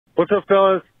What's up,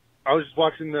 fellas? I was just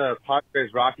watching the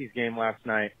Padres-Rockies game last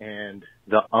night, and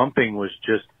the umping was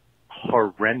just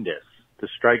horrendous. The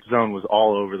strike zone was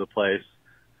all over the place.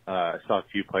 I saw a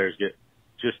few players get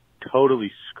just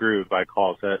totally screwed by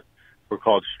calls that were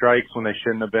called strikes when they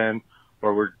shouldn't have been,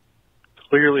 or were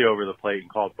clearly over the plate and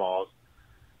called balls.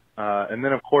 And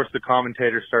then, of course, the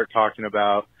commentators start talking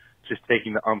about just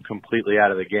taking the ump completely out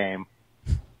of the game.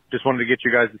 Just wanted to get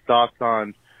your guys' thoughts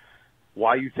on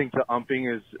why you think the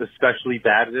umping is especially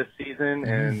bad this season,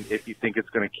 and if you think it's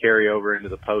going to carry over into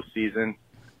the postseason.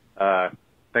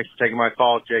 Thanks for taking my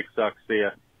call. Jake sucks. See ya.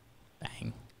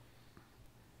 Dang.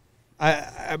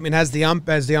 I mean, has the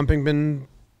umping been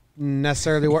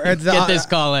necessarily worse? Get this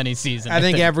call any season. I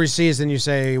think every season you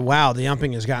say, wow, the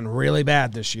umping has gotten really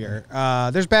bad this year.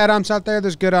 There's bad umps out there.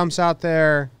 There's good umps out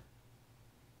there.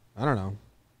 I don't know.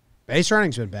 Base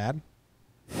running's been bad.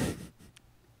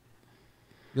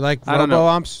 You like robo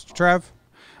umps, Trev?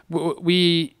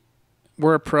 We're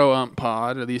a pro ump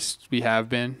pod, at least we have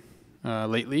been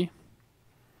lately.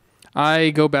 I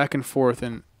go back and forth,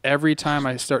 and every time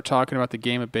I start talking about the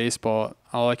game of baseball,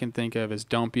 all I can think of is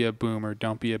don't be a boomer,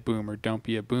 don't be a boomer, don't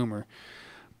be a boomer.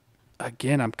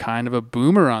 Again, I'm kind of a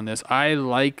boomer on this. I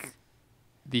like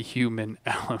the human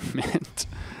element.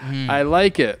 I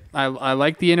like it. I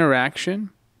like the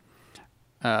interaction.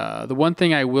 The one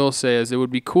thing I will say is it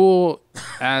would be cool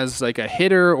as like a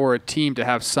hitter or a team to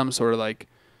have some sort of like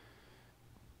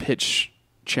pitch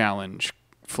challenge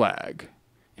flag.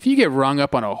 If you get rung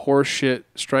up on a horseshit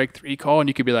strike 3 call and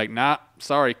you could be like, nah,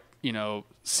 sorry,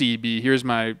 CB, here's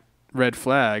my red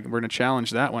flag. We're going to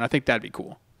challenge that one. I think that'd be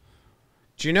cool.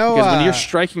 Do you know? Because when you're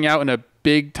striking out in a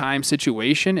big time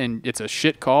situation and it's a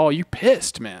shit call, you're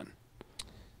pissed, man.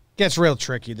 Gets real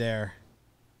tricky there.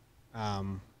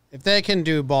 If they can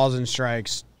do balls and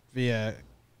strikes via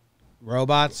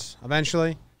robots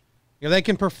eventually, if they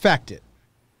can perfect it.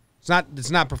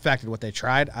 It's not perfected what they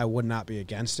tried. I would not be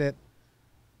against it.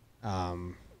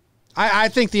 I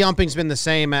think the umping's been the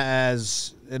same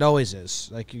as it always is.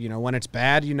 Like, when it's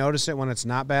bad, you notice it. When it's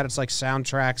not bad, it's like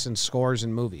soundtracks and scores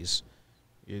in movies.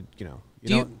 Do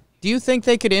you think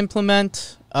they could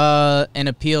implement an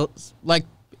appeal, like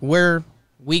where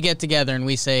we get together and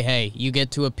we say, hey, you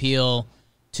get to appeal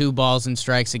 2 balls and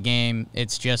strikes a game.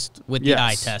 It's just with the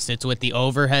eye test. It's with the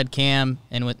overhead cam.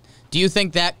 Do you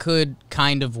think that could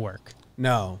kind of work?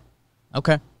 No.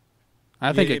 Okay.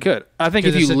 I think it could. I think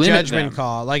if you limit judgment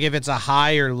call, like if it's a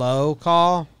high or low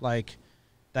call, like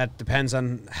that depends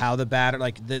on how the batter.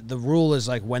 Like the rule is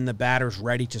like when the batter's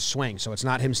ready to swing, so it's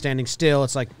not him standing still.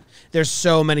 It's like there's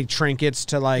so many trinkets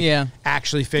to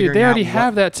actually figuring out. They already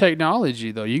have that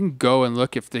technology though. You can go and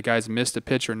look if the guy's missed a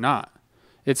pitch or not.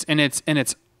 It's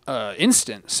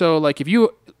instant. So like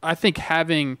I think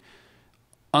having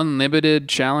unlimited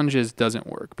challenges doesn't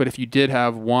work. But if you did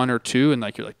have 1 or 2 and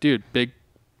like you're like, dude, big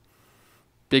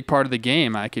part of the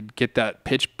game, I could get that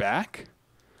pitch back.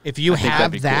 If you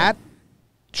have that,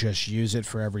 just use it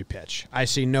for every pitch. I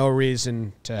see no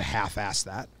reason to half-ass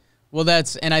that. Well, I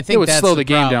think it would that's slow the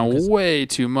game problem, down way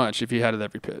too much if you had it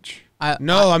every pitch.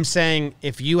 I'm saying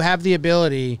if you have the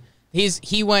ability.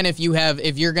 He went if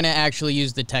you're going to actually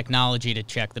use the technology to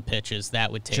check the pitches,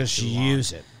 that would take just too long.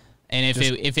 use it. And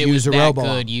if it was that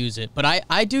good, use it. But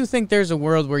I do think there's a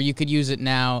world where you could use it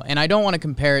now, and I don't want to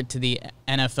compare it to the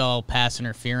NFL pass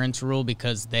interference rule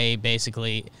because they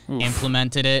basically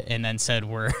implemented it and then said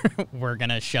we're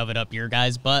gonna shove it up your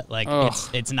guy's butt. Like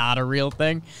it's not a real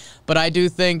thing. But I do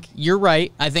think you're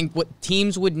right. I think what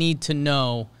teams would need to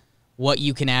know what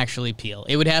you can actually peel.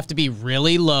 It would have to be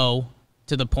really low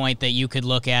to the point that you could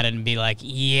look at it and be like,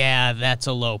 yeah, that's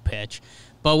a low pitch.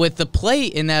 But with the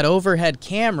plate in that overhead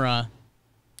camera,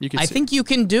 I think you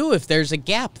can do if there's a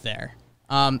gap there.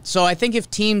 So I think if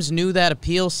teams knew that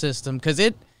appeal system, because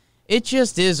it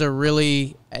just is a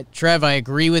really, Trev, I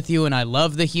agree with you, and I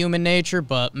love the human nature,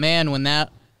 but man, when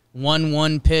that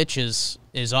 1-1 pitch is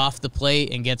off the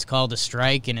plate and gets called a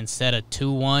strike, and instead of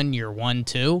 2-1, you're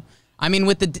 1-2. I mean,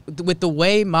 with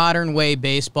the modern way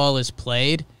baseball is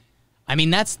played, I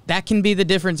mean that can be the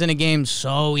difference in a game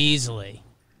so easily.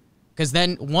 Because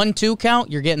then 1-2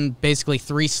 count, you're getting basically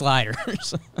 3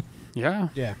 sliders. Yeah.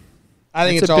 I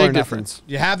think it's a all big or difference.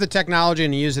 You have the technology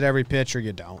and you use it every pitch, or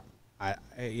you don't.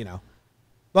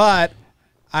 But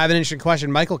I have an interesting question.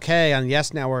 Michael Kay on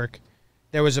Yes Network,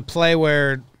 there was a play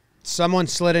where someone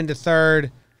slid into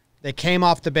third. They came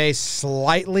off the base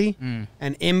slightly,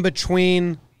 and in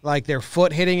between, like their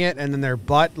foot hitting it and then their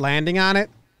butt landing on it,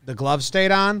 the glove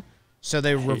stayed on. So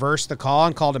they reversed the call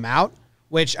and called him out.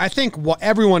 Which I think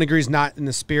everyone agrees not in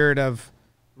the spirit of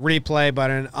replay,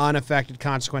 but an unaffected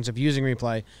consequence of using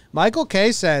replay. Michael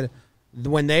Kay said,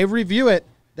 when they review it,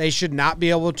 they should not be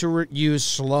able to use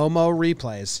slow-mo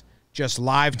replays, just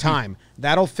live time.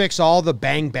 That'll fix all the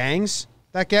bang-bangs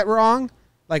that get wrong,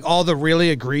 like all the really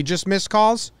egregious missed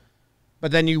calls,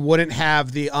 but then you wouldn't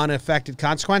have the unaffected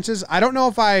consequences. I don't know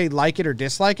if I like it or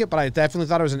dislike it, but I definitely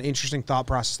thought it was an interesting thought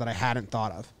process that I hadn't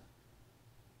thought of.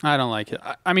 I don't like it.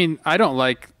 I mean, I don't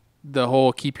like the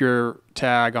whole keep your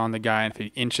tag on the guy, and if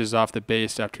he inches off the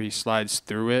base after he slides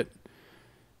through it,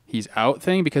 he's out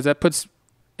thing, because that puts...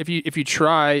 If you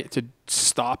try to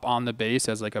stop on the base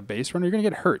as like a base runner, you're gonna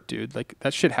get hurt, dude. Like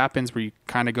that shit happens where you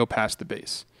kind of go past the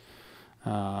base.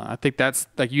 I think that's,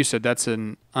 like you said, that's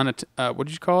an what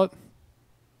did you call it?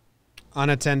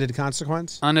 Unattended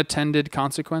consequence. Unattended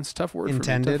consequence. Tough word.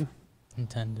 Intended. For me.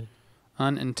 Intended.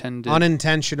 Unintended.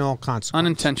 Unintentional consequence.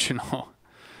 Unintentional.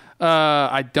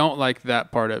 I don't like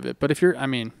that part of it. But if you're, I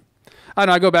mean, I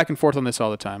don't know. I go back and forth on this all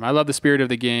the time. I love the spirit of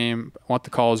the game. I want the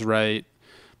calls right.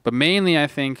 But mainly, I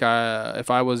think if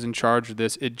I was in charge of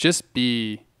this, it'd just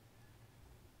be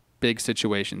big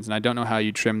situations. And I don't know how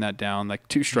you trim that down, like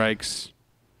 2 strikes,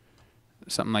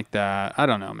 something like that. I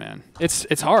don't know, man.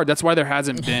 It's hard. That's why there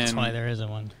hasn't been. That's why there isn't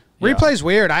one. Replay's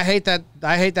weird. I hate that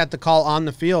the call on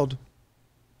the field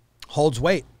holds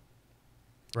weight.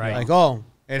 Right. Like, oh,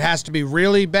 it has to be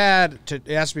really bad. It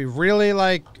has to be really,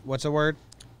 like, what's the word?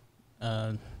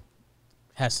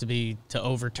 Has to be to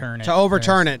overturn it. To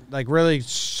overturn it, like really,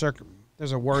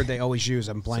 there's a word they always use.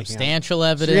 I'm blanking. Substantial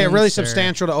evidence. Yeah, really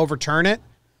substantial to overturn it.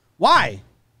 Why?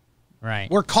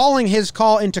 Right. We're calling his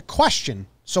call into question.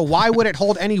 So why would it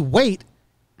hold any weight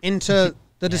into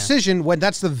the decision when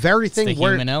that's the very thing? It's the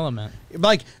human element.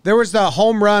 Like there was the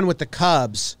home run with the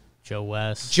Cubs. Joe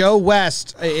West,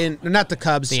 not the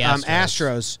Cubs, the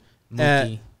Astros,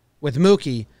 Mookie. With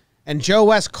Mookie, and Joe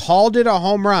West called it a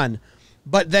home run.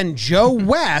 But then Joe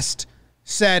West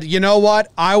said, you know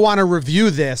what? I want to review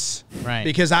this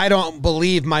because I don't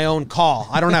believe my own call.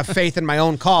 I don't have faith in my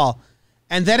own call.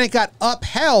 And then it got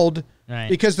upheld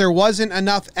because there wasn't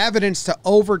enough evidence to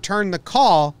overturn the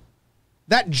call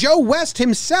that Joe West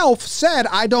himself said,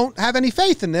 I don't have any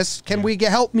faith in this. Can we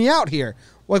help me out here?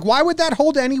 Like, why would that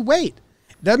hold any weight?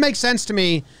 It doesn't make sense to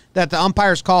me that the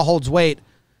umpire's call holds weight.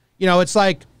 You know, it's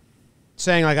like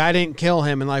saying, like, I didn't kill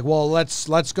him, and like, well,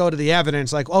 let's go to the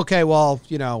evidence. Like, okay, well,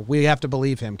 you know, we have to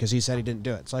believe him because he said he didn't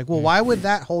do it. It's like, well, why would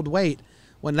that hold weight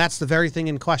when that's the very thing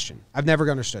in question? I've never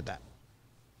understood that.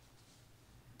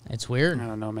 It's weird. I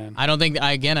don't know, man. I don't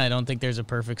think there's a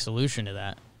perfect solution to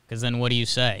that. Because then what do you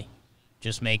say?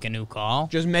 Just make a new call?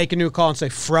 Just make a new call and say,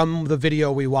 from the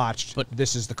video we watched, but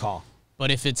this is the call. But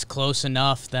if it's close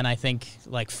enough, then I think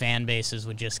like fan bases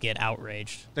would just get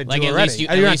outraged. They like do at already.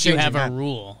 least you have a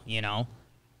rule, you know.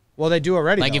 Well, they do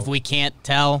already. Like though. if we can't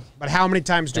tell. But how many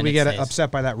times do we get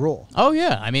upset by that rule? Oh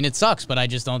yeah, I mean it sucks, but I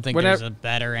just don't think there's a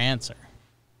better answer.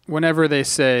 Whenever they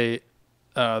say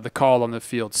the call on the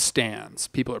field stands,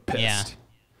 people are pissed.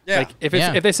 Yeah. Like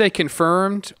if they say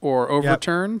confirmed or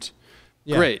overturned,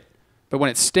 great. But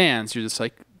when it stands, you're just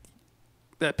like,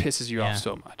 that pisses you off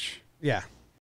so much. Yeah.